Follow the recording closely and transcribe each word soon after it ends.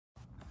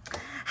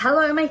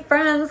Hello, my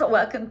friends.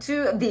 Welcome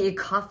to the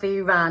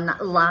Coffee Run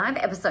Live,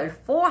 episode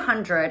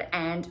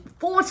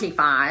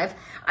 445.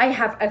 I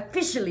have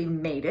officially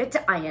made it.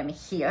 I am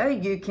here.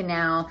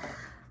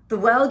 The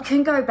world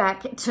can go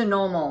back to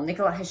normal.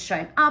 Nicola has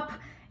shown up.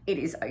 It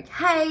is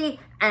okay.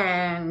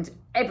 And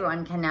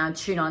everyone can now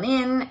tune on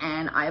in.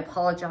 And I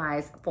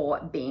apologize for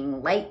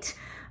being late.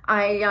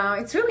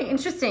 It's really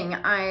interesting.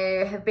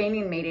 I have been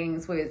in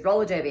meetings with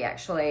roller derby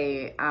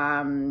actually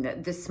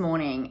this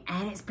morning,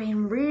 and it's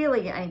been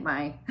really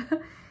my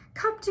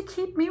cup to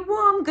keep me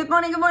warm. Good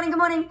morning.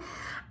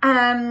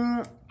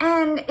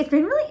 And it's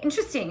been really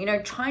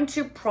interesting, trying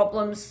to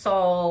problem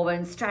solve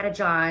and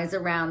strategize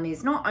around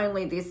this, not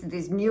only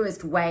this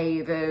newest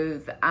wave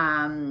of,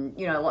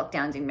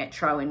 lockdowns in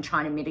metro and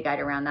trying to mitigate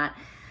around that,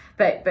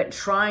 but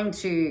trying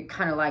to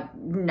kind of like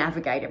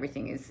navigate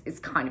everything is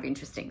kind of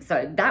interesting.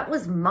 So that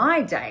was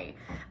my day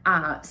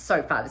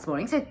so far this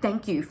morning. So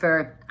thank you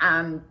for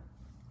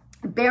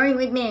bearing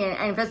with me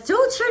and for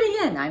still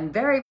tuning in. I'm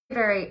very,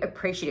 very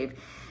appreciative.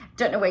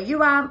 Don't know where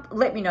you are.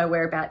 Let me know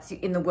whereabouts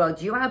in the world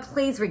you are.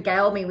 Please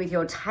regale me with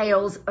your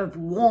tales of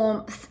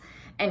warmth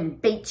and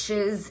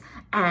beaches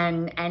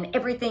and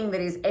everything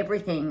that is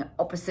everything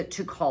opposite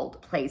to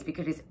cold, please,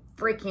 because it's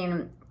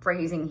freaking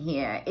freezing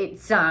here.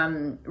 It's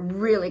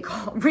really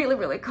cold,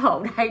 really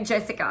cold. Hey,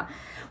 Jessica,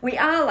 we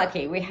are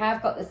lucky. We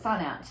have got the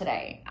sun out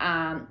today.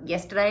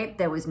 Yesterday,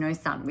 there was no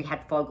sun. We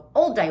had fog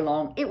all day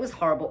long. It was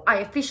horrible. I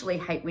officially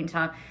hate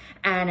winter,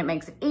 and it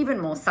makes it even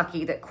more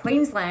sucky that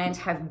Queensland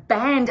have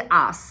banned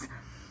us.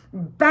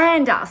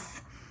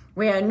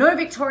 Where no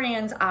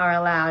Victorians are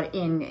allowed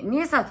in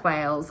New South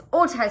Wales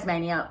or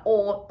Tasmania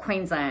or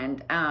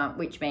Queensland,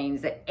 which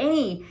means that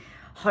any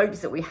hopes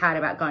that we had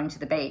about going to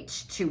the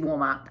beach to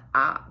warm up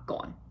are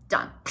gone,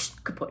 done,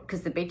 kaput,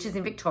 because the beaches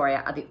in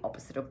Victoria are the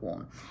opposite of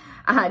warm.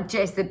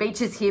 Jess, the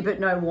beach is here but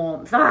no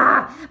warmth.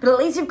 But at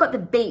least you've got the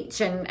beach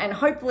and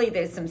hopefully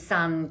there's some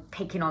sun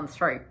peeking on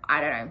through.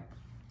 I don't know.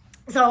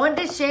 So I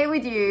wanted to share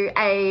with you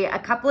a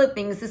couple of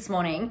things this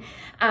morning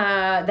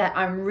that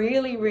I'm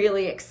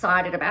really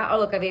excited about. Oh,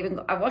 look,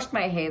 I washed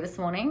my hair this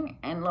morning,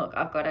 and look,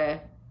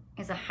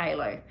 it's a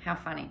halo. How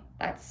funny.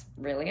 That's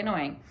really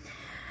annoying.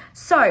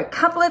 So, a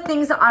couple of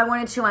things that I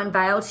wanted to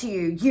unveil to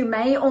you. You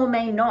may or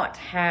may not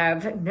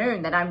have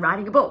known that I'm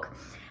writing a book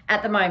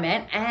at the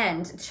moment,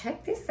 and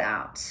check this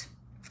out.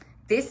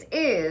 This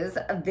is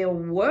the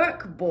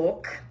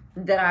workbook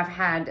that I've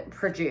had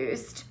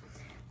produced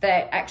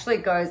that actually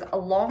goes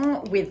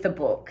along with the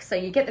book. So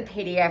you get the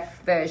PDF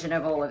version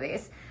of all of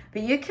this,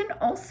 but you can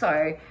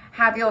also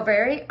have your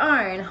very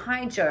own,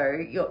 hi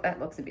Joe,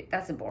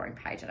 that's a boring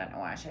page. I don't know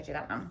why I showed you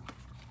that one.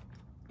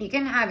 You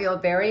can have your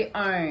very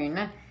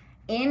own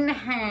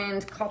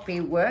in-hand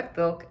copy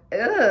workbook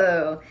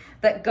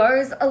that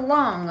goes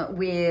along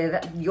with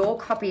your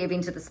copy of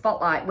Into the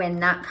Spotlight when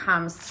that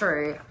comes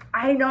through.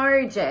 I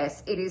know,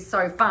 Jess, it is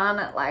so fun.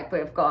 Like,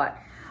 we've got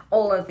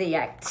all of the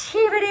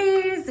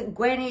activities.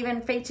 Gwen even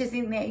features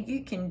in there.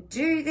 You can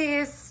do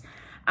this.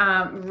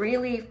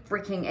 Really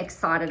freaking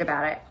excited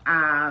about it.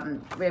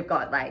 We've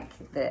got like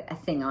a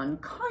thing on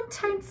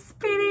content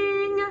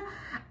spinning.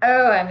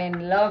 Oh, I'm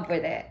in love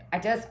with it. I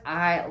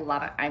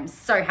love it. I'm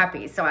so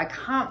happy. So I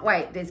can't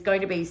wait. There's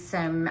going to be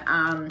some,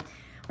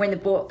 when the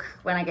book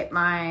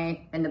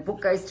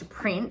goes to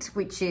print,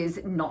 which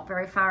is not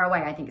very far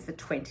away. I think it's the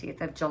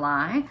 20th of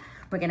July.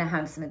 We're going to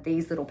have some of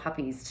these little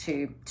puppies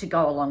to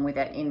go along with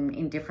it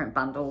in different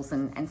bundles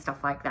and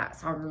stuff like that.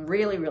 So I'm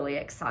really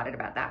excited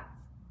about that.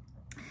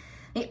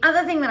 The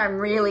other thing that I'm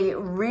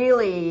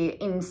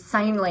really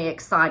insanely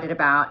excited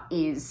about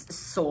is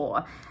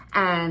SOAR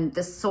and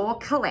the SOAR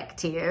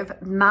Collective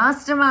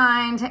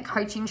Mastermind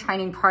Coaching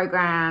Training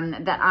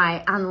Program that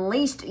I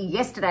unleashed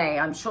yesterday.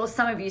 I'm sure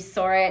some of you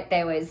saw it.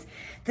 There was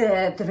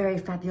the very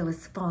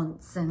fabulous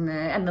fonts and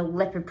the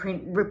leopard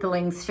print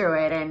rippling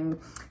through it. And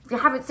if you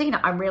haven't seen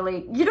it, I'm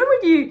really,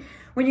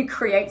 when you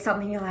create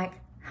something, you're like,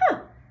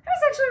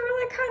 that's actually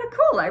really kind of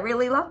cool. I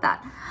really love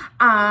that.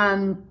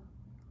 And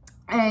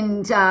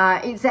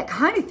it's that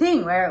kind of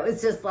thing where it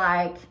was just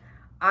like,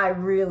 I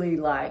really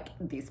like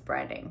this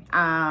branding.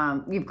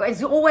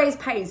 It always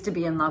pays to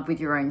be in love with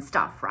your own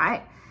stuff,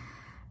 right?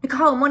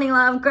 Nicole, morning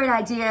love, great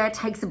idea,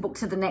 takes the book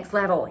to the next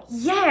level.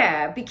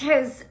 Yeah,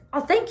 because,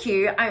 thank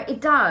you,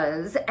 it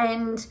does.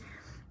 And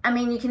I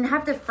mean, you can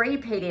have the free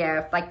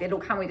PDF, like it'll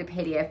come with a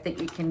PDF that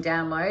you can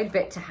download,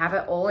 but to have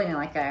it all in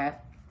like a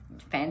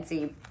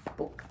fancy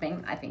book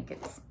thing, I think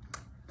it's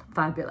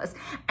fabulous.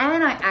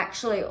 And I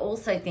actually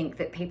also think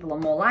that people are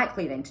more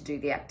likely then to do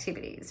the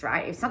activities,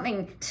 right? If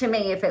something, to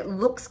me, if it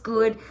looks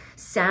good,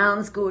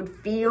 sounds good,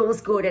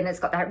 feels good, and it's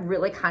got that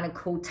really kind of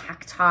cool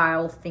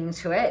tactile thing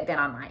to it, then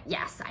I'm like,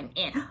 yes, I'm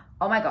in.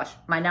 Oh my gosh,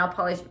 my nail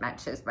polish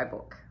matches my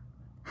book.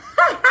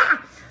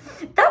 That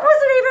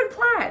wasn't even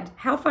planned.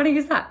 How funny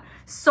is that?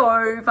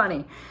 So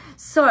funny.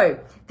 So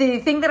the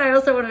thing that I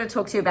also wanted to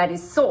talk to you about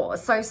is SOAR.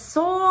 So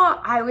SOAR,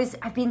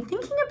 I've been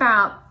thinking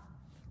about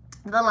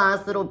the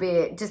last little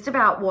bit just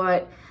about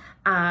what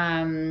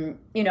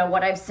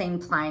what I've seen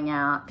playing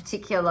out,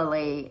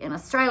 particularly in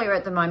Australia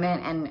at the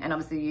moment, and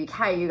obviously the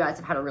UK, you guys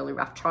have had a really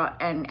rough trot,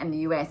 and the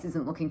US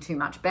isn't looking too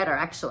much better,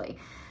 actually.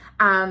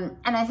 And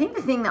I think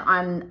the thing that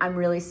I'm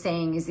really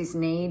seeing is this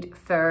need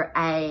for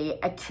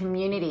a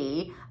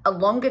community, a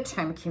longer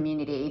term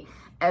community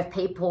of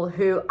people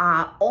who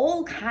are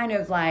all kind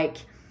of like,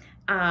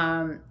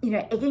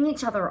 egging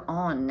each other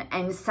on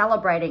and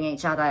celebrating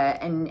each other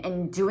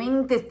and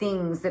doing the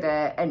things that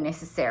are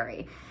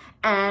necessary.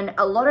 And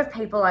a lot of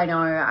people I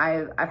know,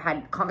 I've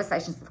had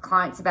conversations with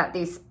clients about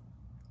this.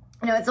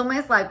 It's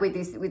almost like with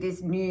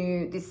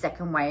this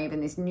second wave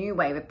and this new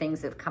wave of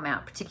things that have come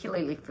out,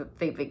 particularly for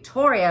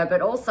Victoria,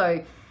 but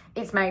also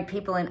it's made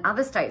people in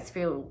other states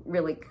feel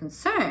really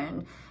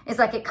concerned. It's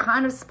like it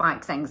kind of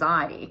spikes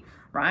anxiety,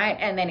 right?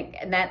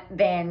 And that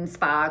then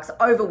sparks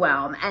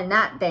overwhelm, and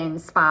that then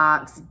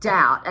sparks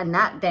doubt, and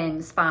that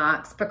then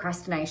sparks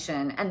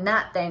procrastination, and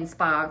that then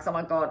sparks, oh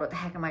my God, what the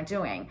heck am I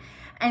doing?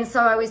 And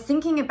so I was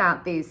thinking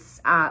about this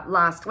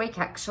last week,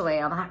 actually.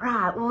 I'm like,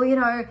 right,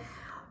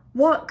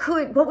 well,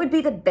 what would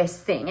be the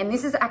best thing? And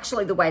this is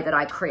actually the way that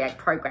I create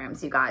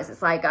programs, you guys.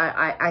 It's like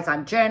as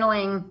I'm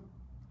journaling,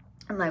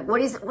 I'm like,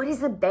 what is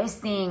the best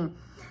thing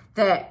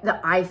that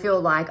I feel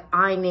like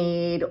I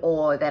need,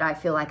 or that I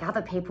feel like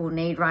other people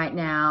need right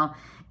now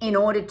in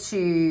order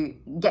to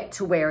get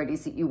to where it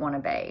is that you want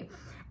to be,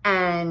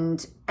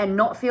 and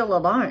not feel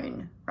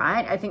alone,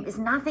 right? I think there's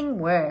nothing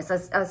worse.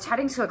 I was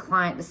chatting to a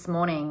client this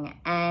morning,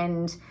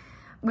 and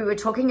we were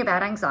talking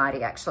about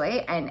anxiety,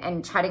 actually,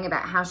 and chatting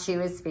about how she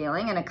was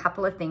feeling and a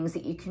couple of things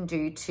that you can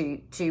do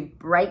to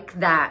break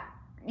that,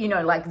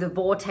 like the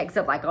vortex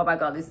of like, oh my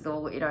God, this is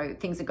all,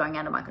 things are going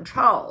out of my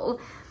control,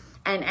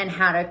 and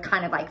how to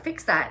kind of like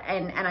fix that.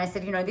 And I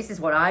said, this is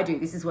what I do.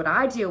 This is what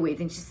I deal with.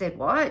 And she said,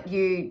 what? Do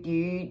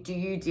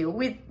you deal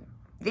with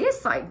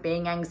this, like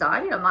being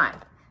anxiety? And I'm like,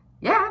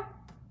 yeah,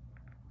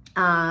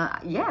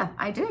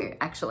 I do,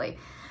 actually.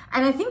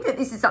 And I think that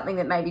this is something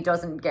that maybe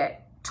doesn't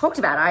get talked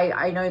about.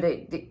 I know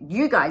that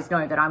you guys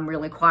know that I'm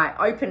really quite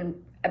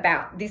open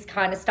about this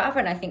kind of stuff,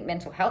 and I think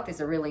mental health is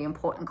a really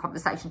important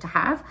conversation to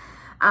have.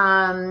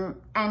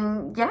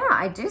 And yeah,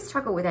 I do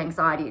struggle with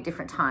anxiety at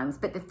different times,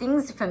 but the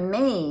things for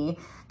me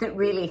that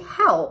really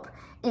help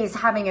is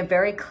having a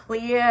very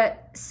clear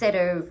set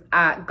of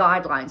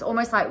guidelines,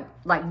 almost like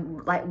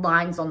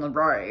lines on the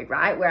road,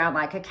 right? Where I'm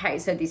like, okay,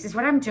 so this is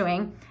what I'm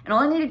doing, and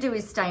all I need to do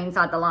is stay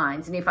inside the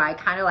lines. And if I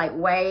kind of like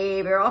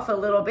waver off a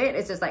little bit,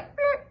 it's just like,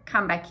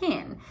 come back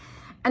in.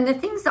 And the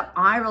things that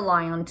I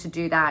rely on to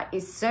do that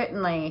is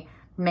certainly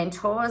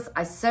mentors.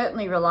 I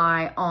certainly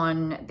rely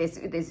on,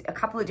 there's a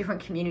couple of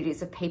different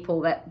communities of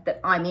people that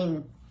I'm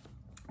in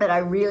that I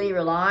really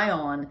rely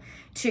on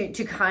to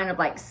kind of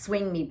like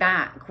swing me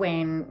back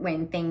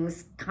when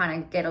things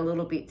kind of get a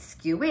little bit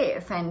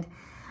skew-iff. And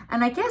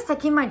I guess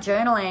like in my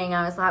journaling,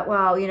 I was like,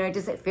 well,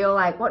 does it feel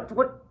like,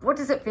 what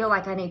does it feel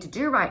like I need to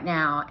do right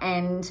now?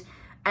 And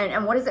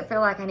what does it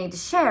feel like I need to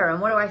share? And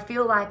what do I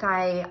feel like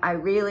I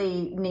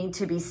really need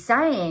to be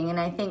saying? And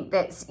I think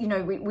that's,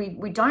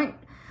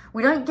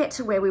 we don't get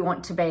to where we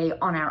want to be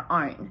on our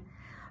own,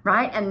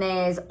 right? And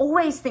there's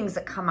always things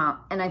that come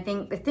up. And I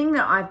think the thing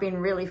that I've been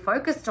really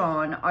focused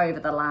on over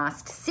the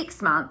last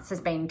 6 months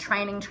has been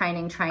training,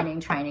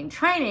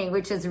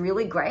 which is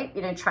really great,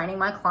 training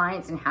my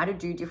clients in how to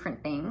do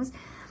different things.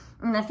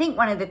 And I think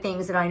one of the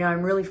things that I know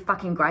I'm really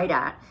fucking great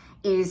at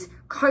is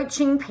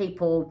coaching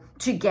people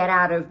to get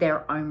out of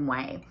their own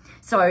way.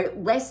 So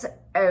less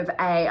of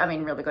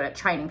really good at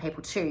training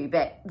people too,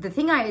 but the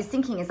thing I was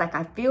thinking is like,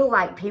 I feel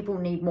like people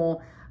need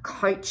more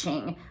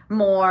coaching,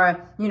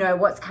 more,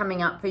 what's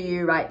coming up for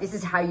you, right? This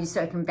is how you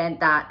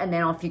circumvent that, and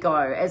then off you go,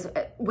 as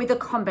with a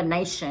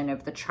combination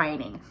of the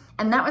training.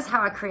 And that was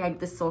how I created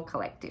the SOAR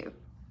Collective.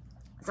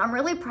 So I'm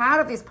really proud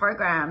of this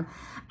program.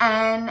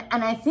 And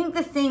I think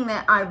the thing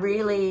that I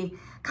really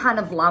kind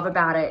of love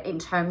about it in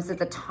terms of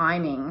the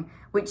timing,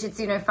 which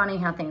it's, funny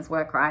how things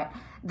work, right?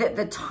 That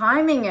the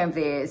timing of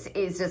this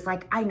is just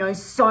like, I know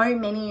so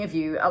many of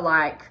you are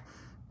like,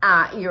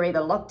 you're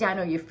either locked down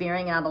or you're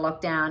fearing another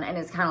lockdown, and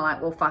it's kind of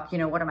like, well, fuck,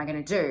 what am I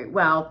going to do?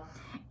 Well,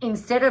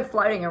 instead of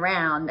floating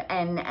around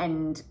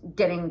and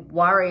getting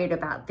worried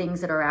about things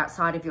that are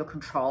outside of your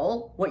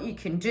control, what you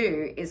can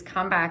do is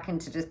come back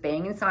into just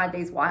being inside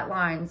these white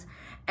lines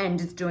and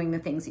just doing the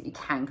things that you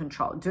can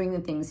control, doing the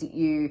things that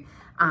you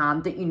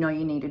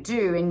you need to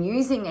do, and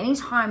using any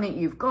time that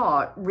you've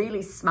got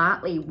really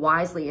smartly,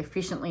 wisely,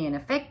 efficiently, and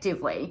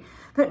effectively,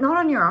 but not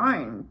on your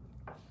own.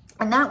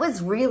 And that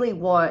was really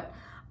what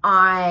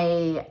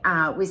I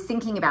was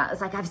thinking about.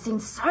 It's like, I've seen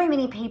so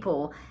many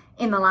people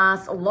a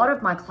lot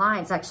of my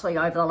clients actually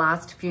over the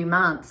last few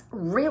months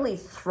really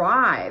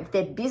thrive.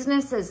 Their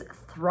businesses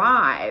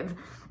thrive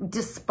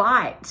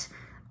despite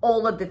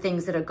all of the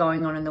things that are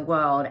going on in the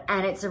world.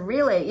 And it's a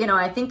really,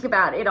 I think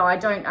about,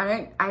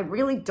 I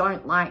really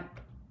don't like,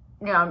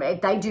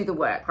 they do the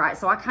work, right?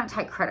 So I can't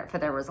take credit for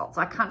their results.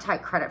 I can't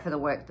take credit for the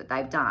work that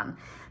they've done,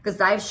 because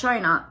they've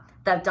shown up,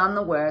 they've done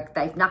the work,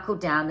 they've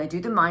knuckled down, they do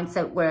the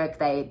mindset work,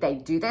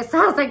 they do their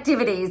sales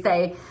activities,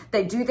 they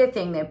do their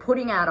thing, they're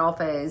putting out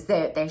offers,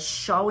 they're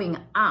showing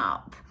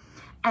up,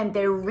 and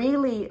they're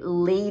really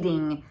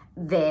leading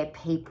their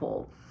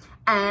people.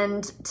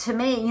 And to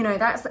me, you know,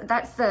 that's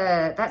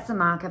the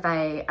mark of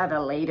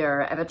a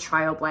leader, of a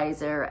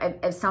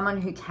trailblazer, of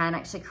someone who can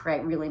actually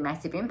create really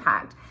massive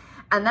impact.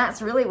 And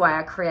that's really why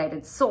I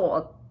created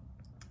SOAR,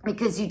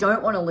 because you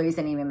don't want to lose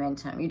any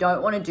momentum. You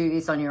don't want to do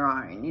this on your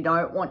own. You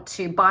don't want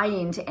to buy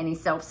into any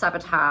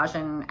self-sabotage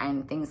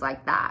and things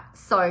like that.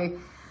 So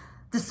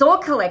the SOAR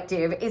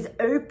Collective is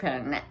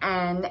open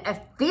and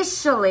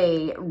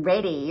officially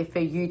ready for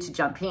you to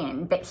jump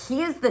in. But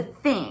here's the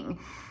thing.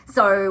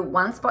 So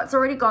one spot's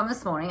already gone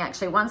this morning.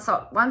 Actually, one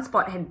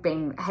spot had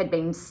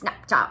been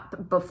snapped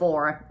up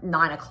before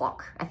 9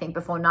 o'clock, I think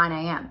before 9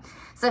 a.m.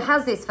 So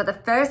how's this? For the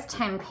first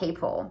 10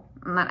 people,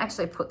 I might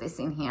actually put this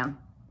in here.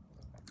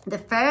 The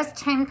first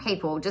 10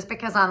 people, just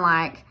because I'm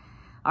like,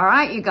 all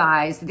right, you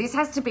guys, this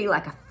has to be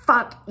like a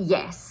fuck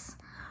yes.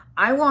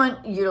 I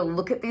want you to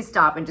look at this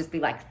stuff and just be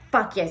like,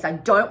 fuck yes, I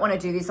don't want to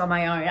do this on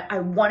my own. I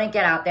want to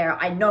get out there.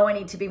 I know I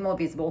need to be more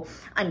visible.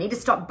 I need to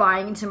stop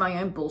buying into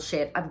my own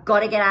bullshit. I've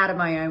got to get out of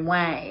my own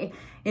way.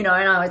 You know,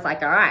 and I was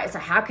like, all right, so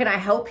how can I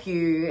help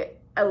you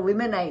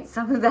eliminate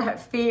some of that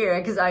fear?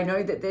 Because I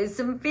know that there's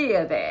some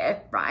fear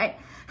there, right?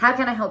 How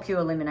can I help you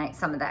eliminate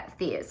some of that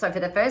fear? So for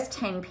the first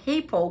 10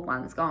 people,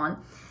 one's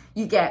gone,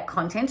 you get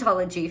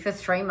Contentology for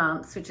 3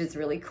 months, which is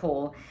really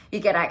cool. You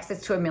get access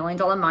to $1 Million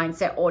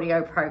Mindset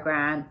audio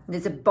program.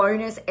 There's a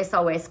bonus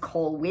SOS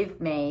call with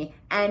me,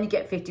 and you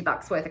get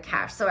 $50 worth of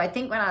cash. So I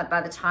think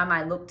by the time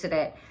I looked at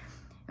it,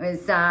 it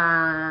was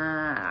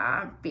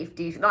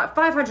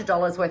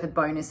 $500 worth of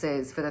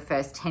bonuses for the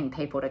first 10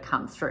 people to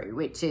come through,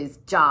 which is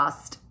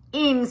just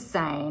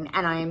insane.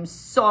 And I am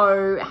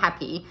so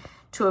happy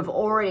to have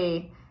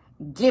already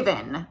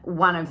given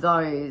one of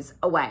those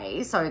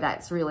away. So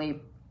that's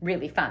really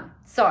fun.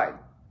 So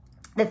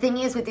the thing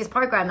is with this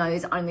program though,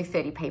 is only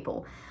 30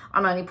 people.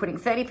 I'm only putting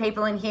 30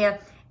 people in here.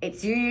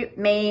 It's you,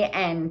 me,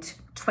 and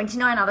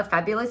 29 other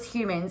fabulous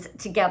humans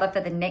together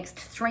for the next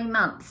 3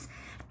 months.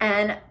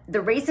 And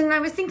the reason I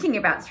was thinking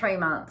about 3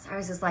 months, I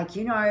was just like,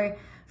 you know,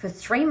 for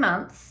 3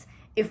 months,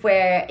 if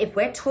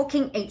we're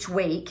talking each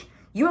week,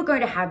 you're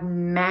going to have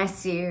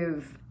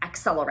massive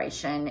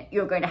acceleration.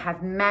 You're going to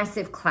have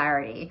massive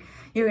clarity.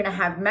 You're going to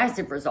have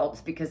massive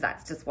results, because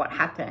that's just what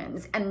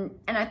happens. And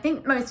I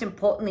think most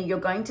importantly, you're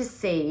going to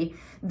see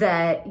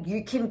that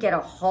you can get a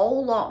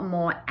whole lot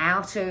more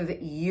out of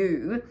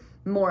you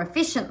more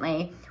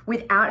efficiently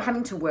without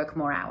having to work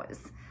more hours,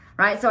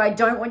 right? So I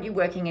don't want you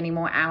working any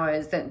more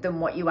hours than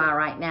what you are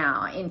right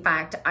now. In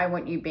fact, I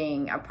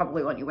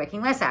probably want you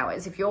working less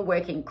hours. If you're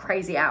working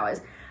crazy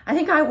hours, I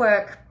think I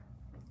work,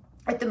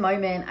 at the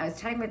moment, I was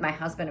chatting with my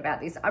husband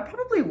about this, I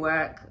probably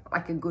work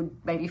like a good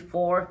maybe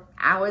 4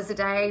 hours a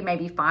day,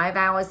 maybe 5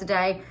 hours a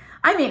day.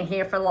 I'm in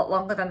here for a lot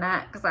longer than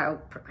that because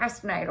I'll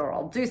procrastinate or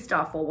I'll do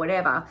stuff or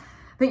whatever.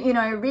 But, you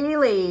know,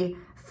 really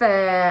for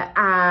that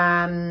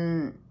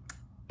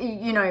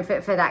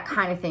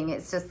kind of thing,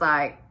 it's just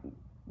like,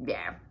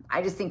 yeah,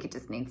 I just think it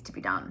just needs to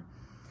be done.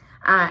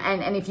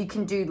 And if you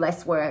can do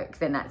less work,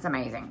 then that's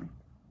amazing.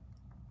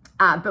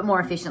 But more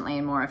efficiently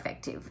and more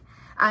effective.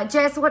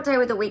 Jess, what day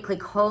would the weekly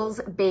calls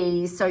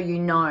be, so you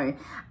know?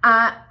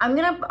 I'm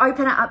going to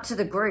open it up to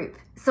the group.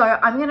 So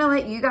I'm going to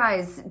let you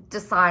guys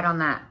decide on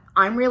that.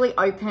 I'm really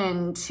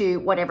open to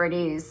whatever it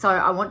is. So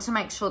I want to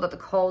make sure that the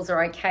calls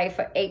are okay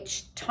for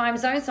each time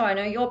zone. So I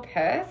know you're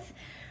Perth.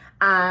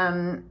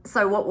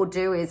 So what we'll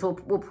do is we'll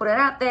put it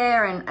out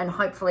there, and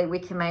hopefully we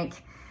can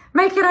make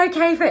it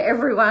okay for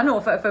everyone,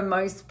 or for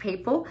most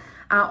people.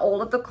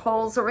 All of the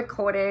calls are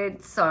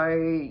recorded, so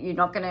you're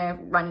not going to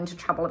run into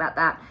trouble about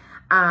that.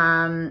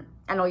 And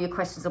all your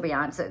questions will be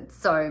answered.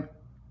 So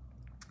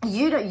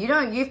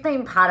you've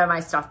been part of my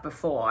stuff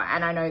before,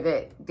 and I know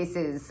that this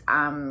is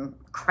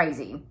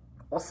crazy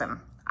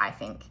awesome. I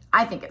think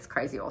it's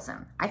crazy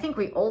awesome. I think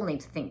we all need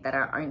to think that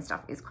our own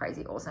stuff is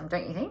crazy awesome,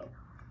 don't you think?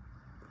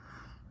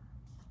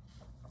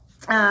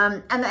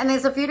 And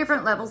there's a few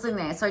different levels in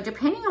there. So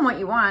depending on what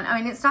you want, I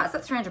mean, it starts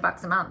at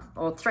 $300 a month,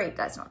 or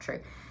that's not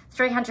true.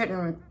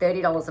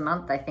 $330 a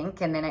month, I think.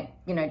 And then it,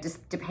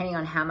 just depending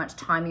on how much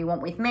time you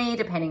want with me,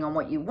 depending on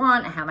what you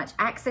want, how much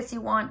access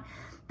you want,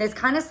 there's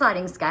kind of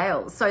sliding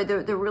scales. So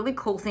the really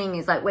cool thing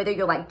is, like, whether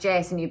you're like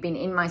Jess and you've been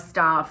in my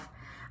stuff,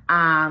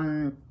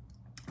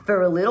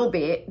 for a little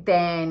bit,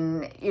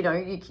 then,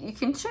 you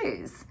can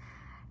choose.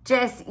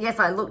 Jess, yes,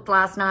 I looked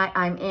last night.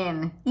 I'm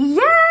in.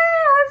 Yay!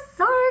 I'm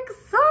so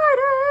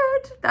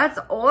excited. That's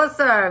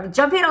awesome.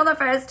 Jump in on the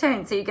first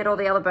 10 so you get all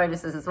the other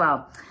bonuses as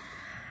well.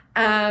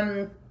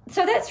 So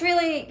that's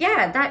really,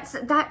 that's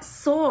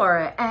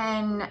SOAR.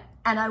 And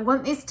I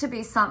want this to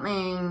be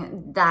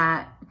something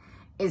that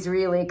is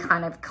really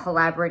kind of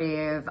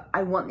collaborative.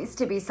 I want this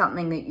to be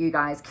something that you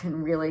guys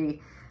can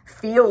really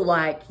feel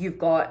like you've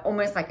got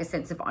almost like a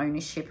sense of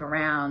ownership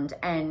around,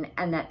 and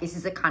that this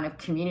is a kind of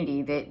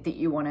community that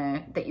you want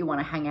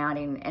to hang out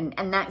in,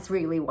 and that's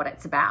really what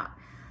it's about,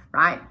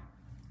 right?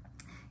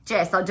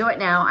 Jess, I'll do it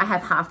now. I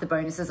have half the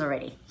bonuses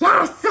already.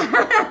 Yes!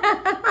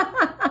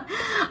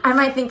 I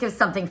might think of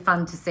something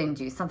fun to send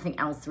you, something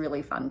else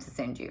really fun to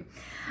send you.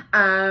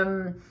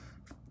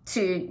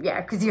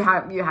 Because you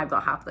have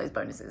got half of those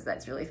bonuses.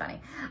 That's really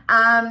funny.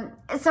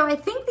 So I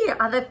think the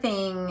other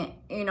thing,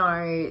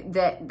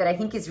 that I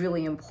think is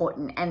really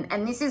important,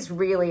 and this is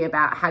really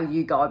about how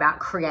you go about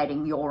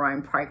creating your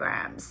own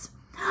programs.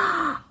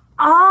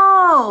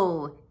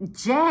 Oh,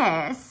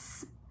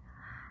 Jess,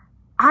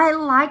 I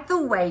like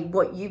the way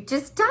what you've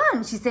just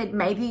done. She said,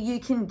 maybe you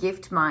can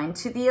gift mine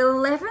to the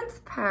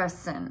 11th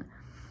person.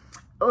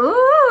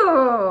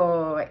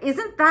 Ooh,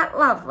 isn't that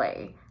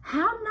lovely?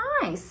 How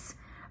nice.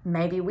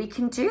 Maybe we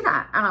can do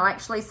that. And I'll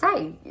actually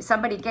say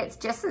somebody gets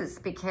Jess's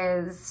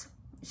because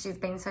she's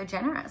been so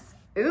generous.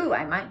 Ooh,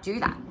 I might do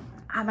that.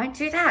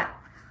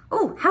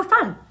 Ooh, how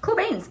fun. Cool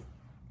beans.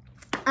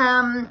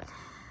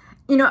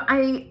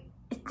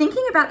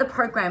 Thinking about the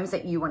programs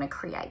that you want to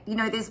create,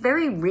 there's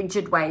very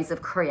rigid ways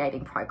of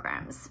creating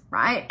programs,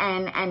 right?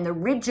 And the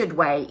rigid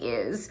way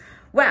is,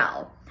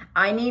 well,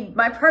 I need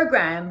my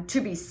program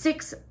to be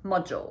 6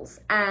 modules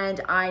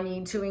and I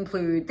need to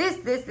include this.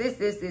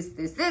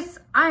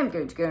 I'm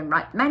going to go and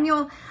write the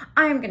manual.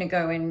 I'm going to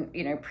go and,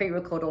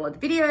 pre-record all of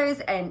the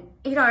videos. And,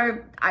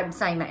 I'm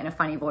saying that in a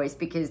funny voice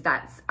because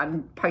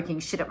I'm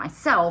poking shit at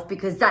myself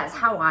because that's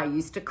how I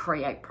used to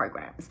create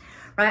programs,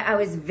 right? I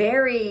was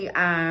very,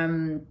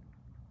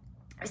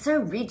 so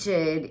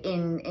rigid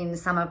in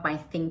some of my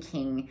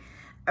thinking,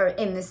 or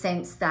in the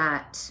sense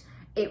that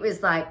it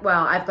was like,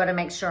 well, I've got to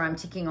make sure I'm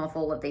ticking off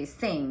all of these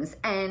things.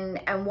 And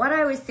what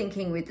I was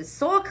thinking with the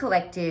SOAR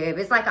Collective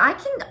is like, I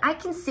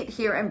can sit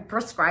here and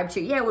prescribe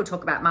to you. Yeah, we'll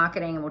talk about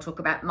marketing and we'll talk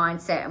about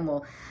mindset and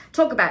we'll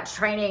talk about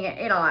training,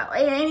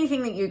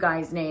 anything that you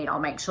guys need, I'll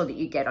make sure that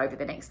you get over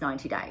the next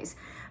 90 days.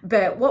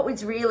 But what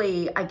was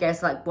really, I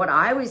guess, like what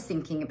I was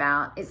thinking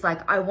about is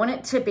like, I want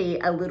it to be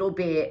a little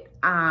bit,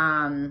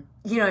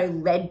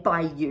 led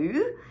by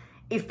you,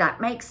 if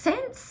that makes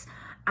sense.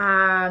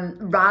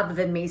 Rather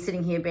than me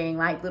sitting here being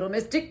like little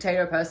Miss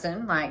Dictator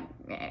person, like,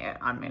 yeah,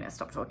 I'm going to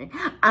stop talking.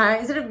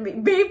 Instead of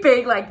me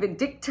being like the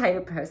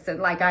dictator person,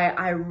 like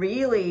I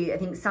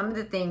think some of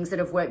the things that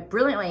have worked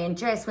brilliantly, and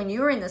Jess, when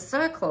you were in the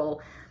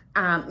circle,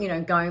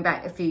 going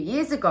back a few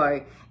years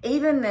ago,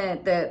 even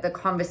the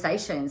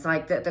conversations,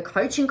 like the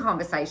coaching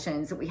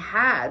conversations that we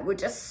had were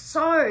just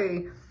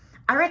so,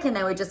 I reckon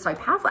they were just so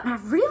powerful, and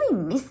I've really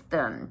missed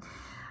them.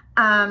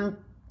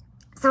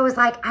 So it was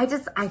like, I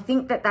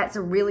think that that's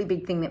a really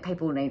big thing that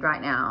people need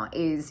right now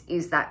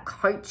is that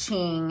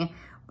coaching,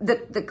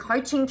 the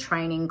coaching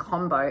training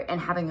combo,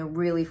 and having a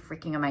really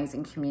freaking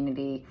amazing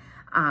community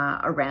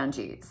around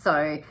you.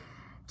 So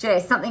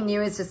Jess, something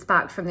new has just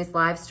sparked from this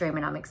live stream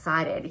and I'm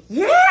excited.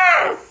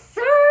 Yes,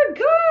 so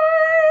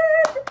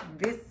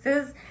good.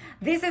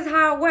 This is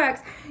how it works.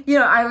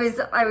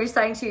 I was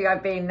saying to you,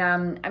 I've been,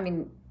 I'm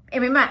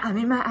in my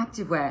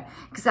activewear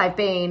because I've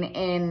been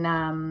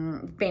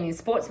in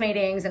sports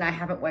meetings and I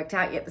haven't worked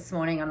out yet this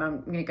morning. I'm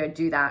going to go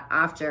do that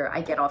after I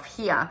get off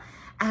here.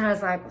 And I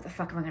was like, what the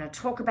fuck am I going to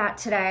talk about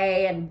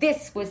today? And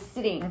this was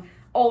sitting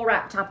all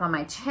wrapped up on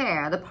my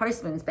chair. The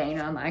postman's been,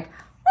 and I'm like,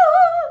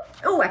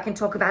 I can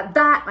talk about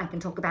that. I can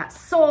talk about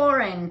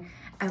SOAR and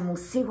we'll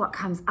see what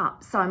comes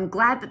up. So I'm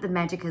glad that the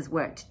magic has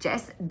worked,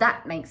 Jess.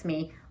 That makes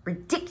me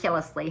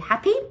ridiculously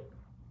happy.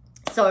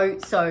 So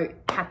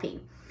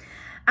happy.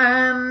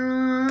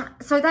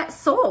 So that's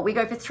SOAR. We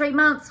go for 3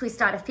 months. We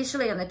start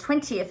officially on the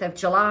 20th of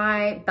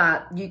July,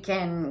 but you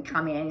can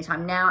come in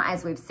anytime now.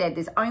 As we've said,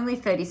 there's only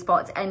 30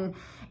 spots. And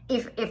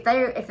if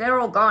they're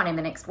all gone in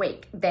the next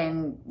week,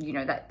 then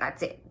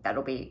that's it.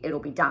 It'll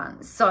be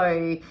done.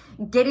 So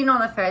get in on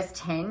the first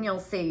 10.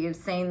 You've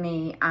seen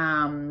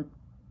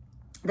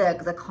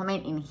the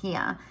comment in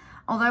here.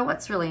 Although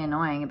what's really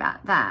annoying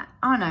about that?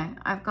 Oh no,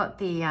 I've got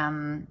the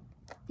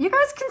you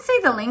guys can see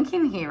the link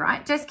in here,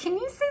 right? Jess, can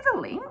you see the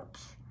link?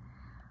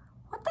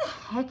 What the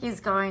heck is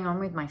going on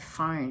with my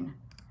phone?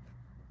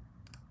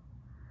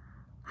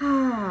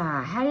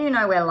 How do you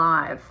know we're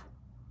live?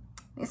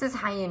 This is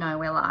how you know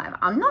we're live.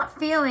 I'm not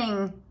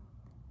feeling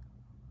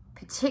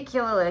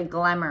particularly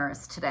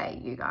glamorous today,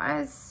 you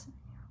guys.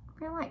 I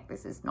feel like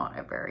this is not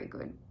a very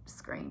good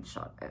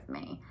screenshot of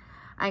me.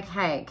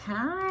 Okay,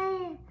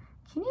 can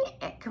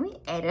we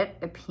edit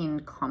a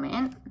pinned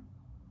comment?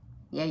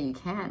 Yeah, you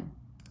can.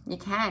 You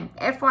can.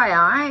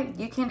 FYI,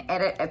 you can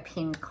edit a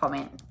pinned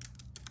comment.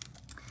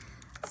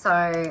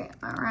 So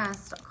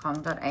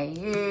rs.com.au/SOAR.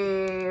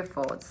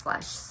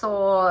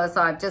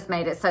 So I've just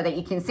made it so that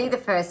you can see the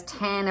first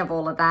 10 of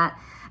all of that.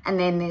 And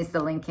then there's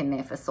the link in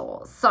there for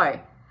SOAR. So,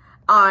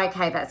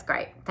 okay, that's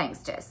great.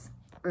 Thanks, Jess.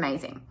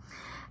 Amazing.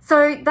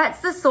 So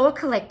that's the SOAR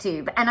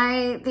Collective.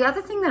 And the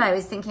other thing that I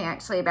was thinking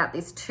actually about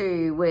this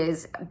too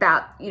was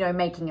about,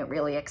 making it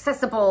really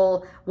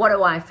accessible. What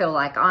do I feel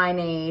like I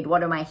need?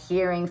 What am I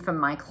hearing from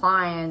my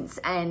clients?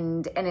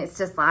 And it's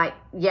just like,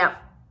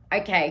 yep,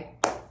 okay,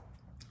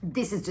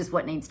 this is just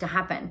what needs to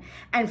happen.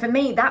 And for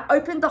me, that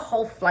opened the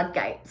whole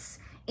floodgates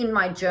in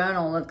my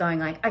journal of going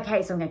like,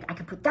 okay, so I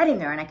can put that in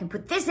there, and I can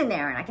put this in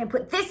there, and I can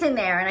put this in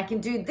there, and I can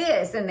do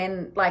this. And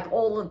then like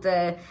all of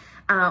the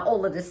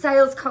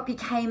sales copy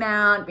came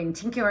out, been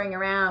tinkering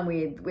around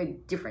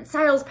with different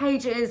sales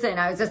pages. And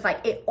I was just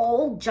like, it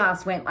all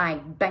just went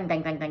like bang,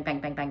 bang, bang, bang, bang,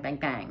 bang, bang, bang,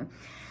 bang.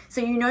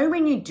 So, you know,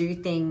 when you do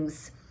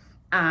things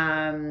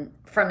from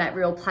that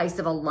real place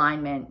of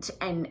alignment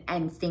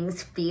and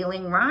things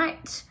feeling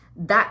right,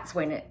 that's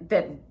when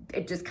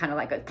it just kind of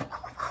like goes,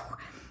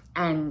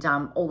 and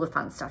all the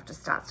fun stuff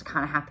just starts to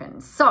kind of happen.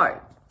 So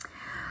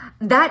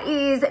that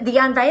is the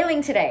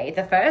unveiling today.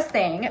 The first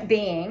thing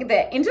being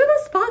the Into the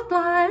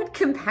Spotlight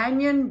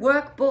companion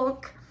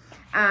workbook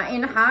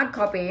in hard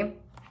copy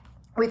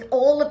with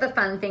all of the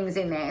fun things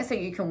in there, so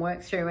you can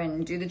work through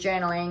and do the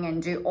journaling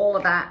and do all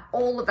of that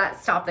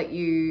stuff that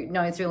you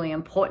know is really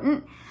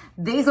important.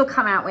 These will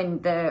come out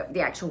when the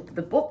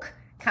book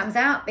comes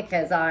out,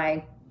 because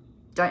I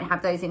don't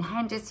have those in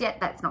hand just yet.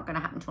 That's not going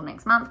to happen until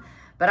next month,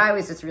 but I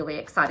was just really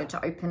excited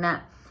to open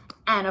that.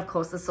 And of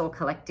course, the SOAR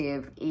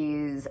Collective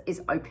is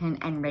open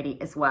and ready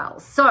as well.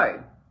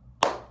 So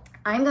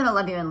I'm going to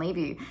love you and leave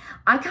you.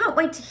 I can't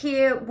wait to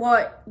hear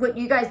what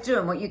you guys do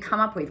and what you come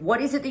up with.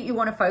 What is it that you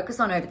want to focus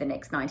on over the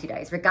next 90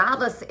 days?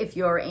 Regardless if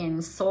you're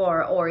in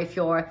SOAR or if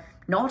you're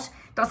not,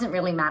 doesn't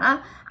really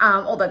matter.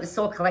 Although the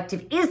SOAR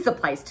Collective is the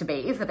place to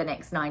be for the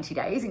next 90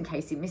 days, in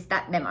case you missed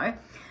that memo.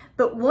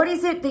 But what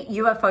is it that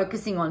you are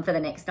focusing on for the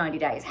next 90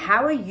 days?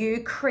 How are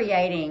you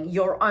creating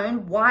your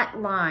own white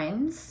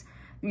lines,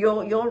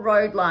 your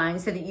road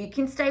lines, so that you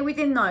can stay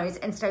within those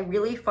and stay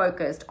really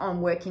focused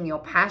on working your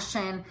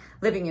passion,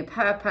 living your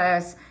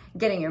purpose,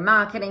 getting your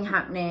marketing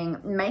happening,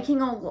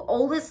 making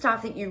all the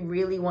stuff that you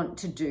really want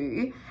to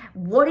do?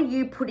 What are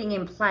you putting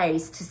in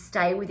place to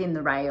stay within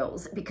the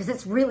rails? Because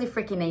it's really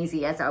freaking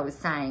easy, as I was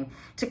saying,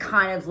 to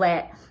kind of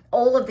let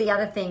all of the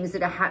other things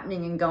that are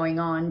happening and going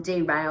on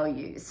derail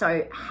you.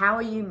 So how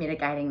are you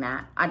mitigating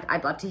that?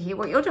 I'd love to hear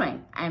what you're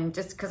doing, and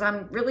just because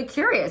I'm really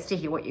curious to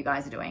hear what you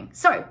guys are doing.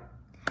 So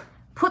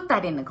put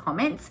that in the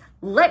comments.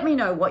 Let me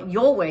know what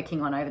you're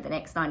working on over the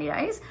next 90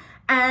 days.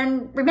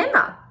 And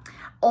remember,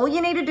 all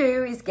you need to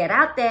do is get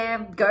out there,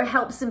 go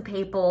help some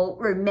people.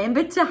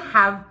 Remember to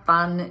have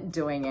fun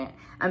doing it.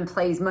 And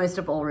please, most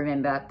of all,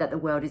 remember that the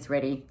world is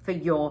ready for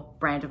your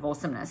brand of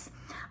awesomeness.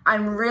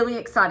 I'm really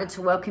excited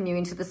to welcome you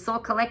into the SOAR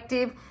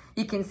Collective.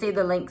 You can see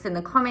the links in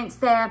the comments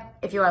there.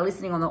 If you are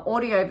listening on the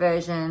audio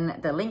version,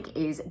 the link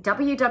is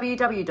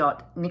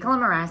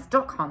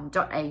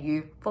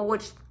www.nicolamoras.com.au/SOAR,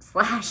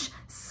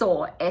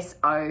 SOAR.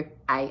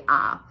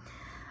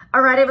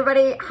 All right,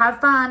 everybody, have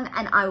fun,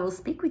 and I will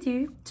speak with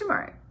you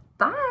tomorrow.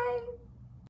 Bye.